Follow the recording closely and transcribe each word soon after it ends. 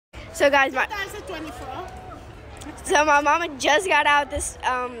So guys, 2024. so my mama just got out this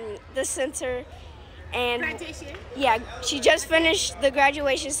center, and Graduation. yeah, she just finished the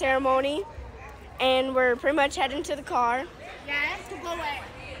graduation ceremony, and we're pretty much heading to the car Yeah, to go where?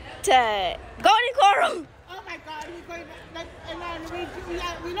 to Golden Coral. Oh my God, we're going.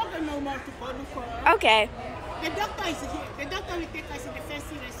 We're not going no more to Golden Coral. Okay. The doctor is here. The doctor will take us to the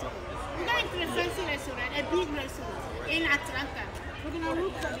fancy restaurant. We're going to the fancy restaurant, a big restaurant in Atlanta. We're going to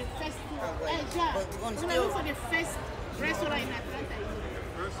look for the first we're going to look for the first restaurant in Atlanta.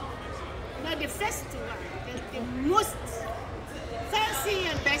 No, the first one. The most fancy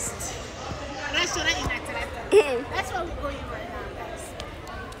and best restaurant in Atlanta. That's where we're going right now, guys.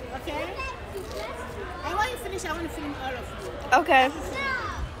 Okay? And when you finish, I want to film all of you. Okay.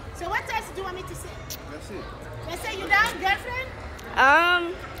 So what else do you want me to say? That's it. Let's say you done, girlfriend?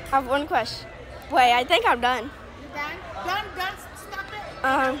 I have one question. Wait, I think I'm done. You done? Don't stop it.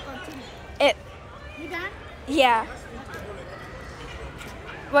 Continue. It. You done? Yeah.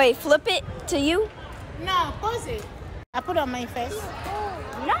 Wait, flip it to you? No, pose it. I put on my face.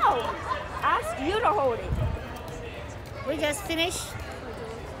 No. Ask you to hold it. We just finished.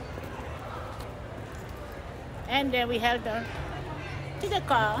 And then we held on to the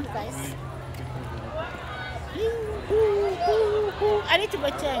car, guys. I need to go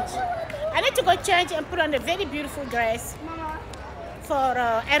change. I need to go change and put on a very beautiful dress for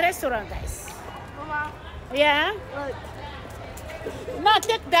a restaurant, guys. Mama, Yeah? look. No,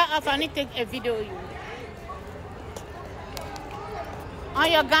 take that off. I need to take a video of you.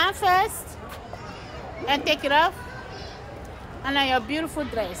 On your gown first. And take it off. And on your beautiful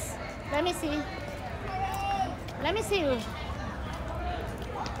dress. Let me see. Let me see you.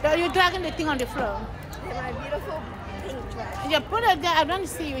 So you're dragging the thing on the floor. My beautiful pink dress. You put it there. I don't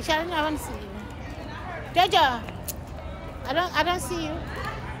see you. Sharon, I don't see you. Jojo. I don't see you.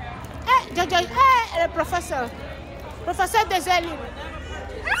 Hey, Jojo. Hey, Professor. Professor Deseli.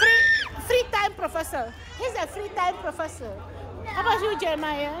 Free time professor. He's a free time professor. How about you,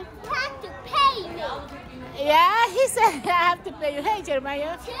 Jeremiah? You have to pay me. Yeah, he said I have to pay you. Hey,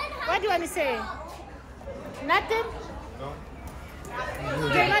 Jeremiah. What do you want to say? Nothing? No.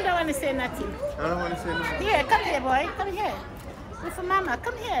 Jeremiah don't want to say nothing. I don't want to say nothing. Here, come here, boy. Come here. With mama.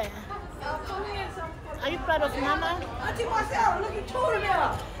 Come here. Are you proud of mama? Auntie Marcel, look at Tura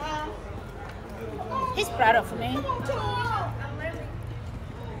now. He's proud of me.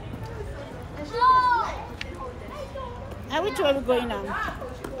 And which way are we going now?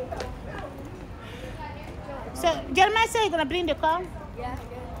 So, Jeremiah said you're going to bring the car? Yeah.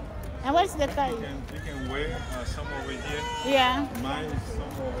 And where's the car? You can wear some over here. Yeah. Mine is some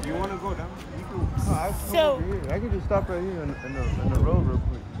over here. You want to go down? You can. No, So, I can just stop right here in the road real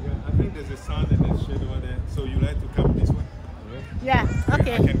quick. Yeah, I think there's a sun and there's shade over there. So you like to come this way? yeah,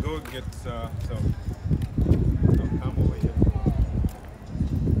 okay. I can go get some come over here.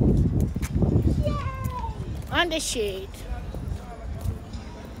 On the shade.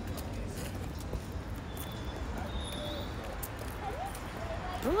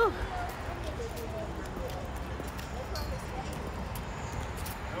 Ooh.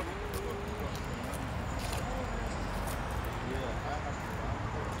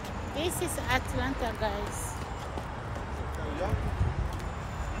 This is Atlanta, guys.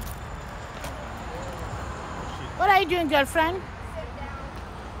 What are you doing, girlfriend?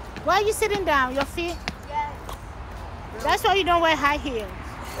 Why are you sitting down? Your feet? Yes. That's why you don't wear high heels.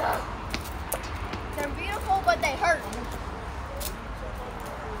 They're beautiful, but they hurt.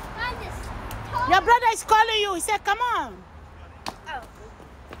 Your brother is calling you. He said, come on. Oh.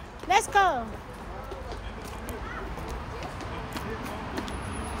 Let's go.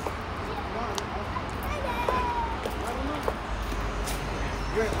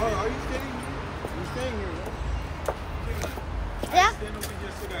 Are you staying here? You're staying here, right? Yeah? Stand over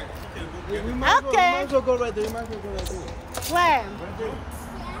here so that she can go get it. Okay. You might as well go right there. You might as well go right there. Where? Right there.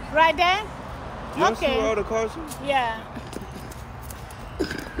 Right there? You don't see Okay. where all the cars are? Yeah.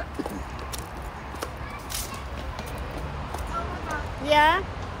 Yeah? And it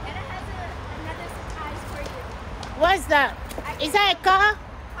has another surprise for you. What's that? Is that a car?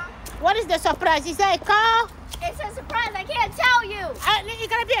 What is the surprise? Is that a car? It's a surprise. I can't tell you. It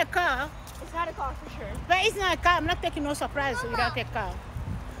gotta be a car. It's not a car for sure. But it's not a car. I'm not taking no surprise without a car.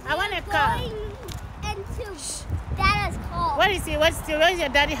 I want a car. Going into Dada's car. What is it? Where's your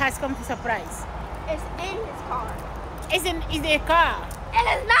daddy has come to surprise? It's in his car. It's a car. It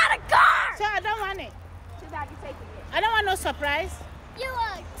is not a car. So I don't want it. Too bad you're taking it. I don't want no surprise. You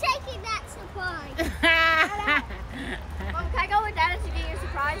are taking that surprise. Mom, can I go with Dad to get your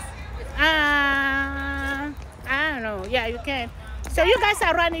surprise? I don't know. Yeah, you can. So you guys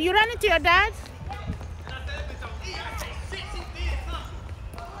are running. You running to your dad?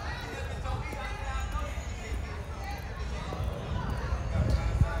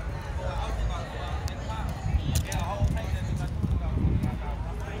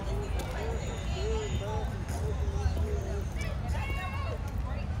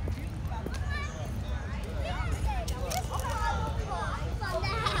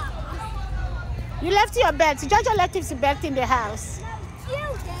 You left your belt. Jojo left his belt in the house. You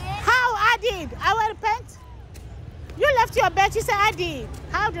did. How? I did. I will repent. You left your belt. You said I did.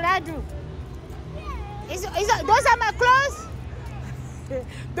 How did I do? Those are my clothes?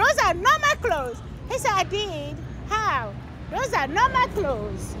 Those are not my clothes. He said I did. How? Those are not my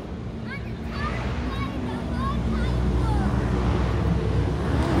clothes.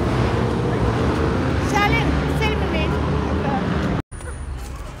 Charlene, film me.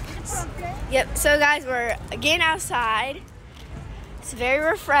 Yep, so guys, we're again outside. It's very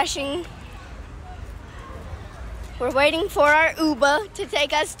refreshing. We're waiting for our Uber to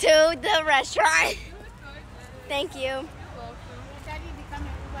take us to the restaurant. Thank you. Daddy become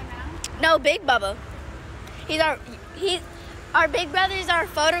an Uber now? No, Big Bubba. Our big brother is our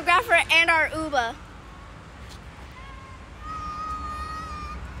photographer and our Uber.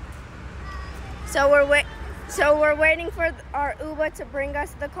 So we're waiting for our Uber to bring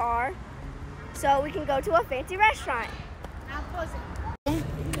us the car, so we can go to a fancy restaurant. Now pause it.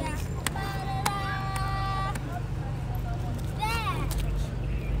 There.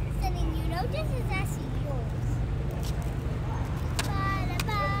 Sending you know this is actually yours.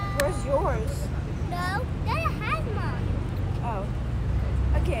 Where's yours? No, Dada has mine. Oh.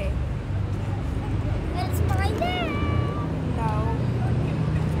 Okay. It's mine there. No.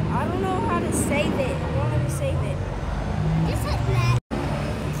 I don't know how to save it. I don't know how to save it. Just hit that.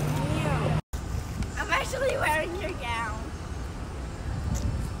 Yeah. I'm actually wearing your gown.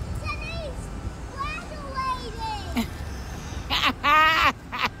 Denise, graduated.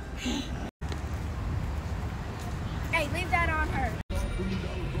 Hey, leave that on her.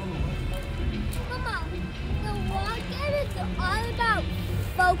 Mama, the walk-in is all about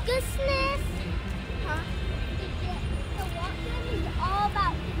focusness. Huh? The walk-in is all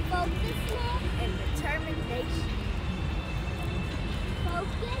about focusness. And determination.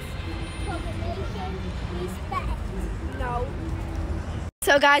 Focus, coordination, respect. No.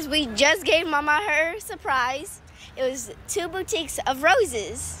 So guys, we just gave Mama her surprise. It was 2 boutiques of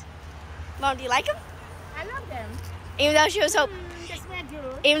roses. Mom, do you like them? I love them. Even though she was They smell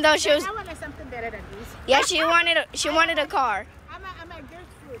good. even though she was, I wanted something better than this. yeah, she wanted a car. I'm a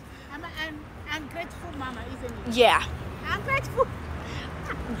grateful. I'm grateful mama, isn't it? Yeah. I'm grateful.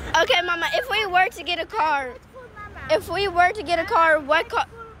 Okay, Mama, if we were to get a car, Grateful mama. if we were to get a car, what car?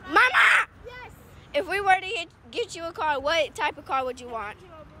 Mama! Yes. If we were to get you a car, what type of car would you want?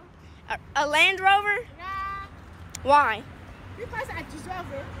 A Land Rover? Yeah. Why? Because I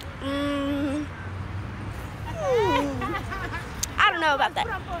deserve it. I don't know about that.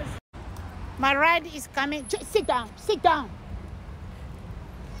 My ride is coming. Sit down. Sit down.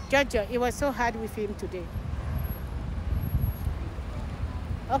 Jojo, it was so hard with him today.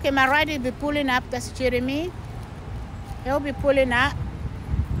 Okay, my ride will be pulling up. That's Jeremy. He'll be pulling up.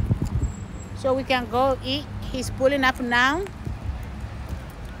 So we can go eat. He's pulling up now.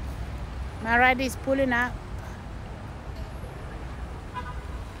 My ride is pulling up.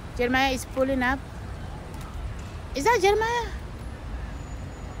 Jeremiah is pulling up. Is that Jeremiah?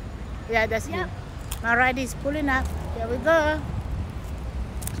 Yeah, that's him. My ride is pulling up. Here we go.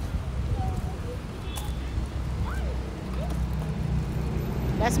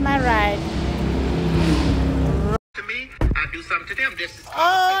 That's my ride. To me, I do something to them. This is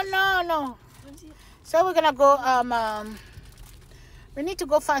Oh no. So we're gonna go. We need to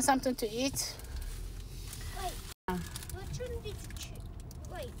go find something to eat. Wait, which one did you choose?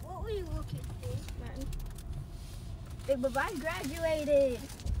 Wait, what were you looking for? Big Bubba graduated.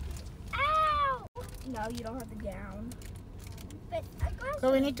 Ow! No, you don't have the gown. But I got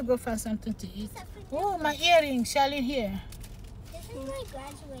So we need to go find something to eat. something. Oh, my earring, Charlene here. This is my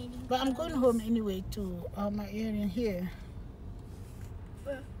graduating. But I'm going home anyway too. My earring here.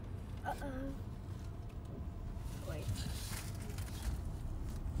 Wait.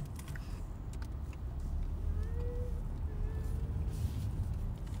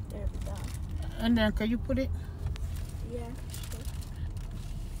 There we go. And then can you put it? Yeah.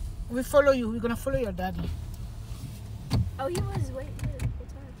 We follow you. We're gonna follow your daddy. Oh, he was waiting here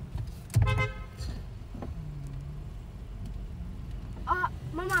the whole time.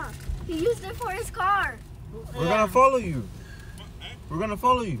 Mama, he used it for his car. We're gonna follow you. We're gonna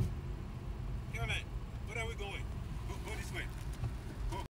follow you.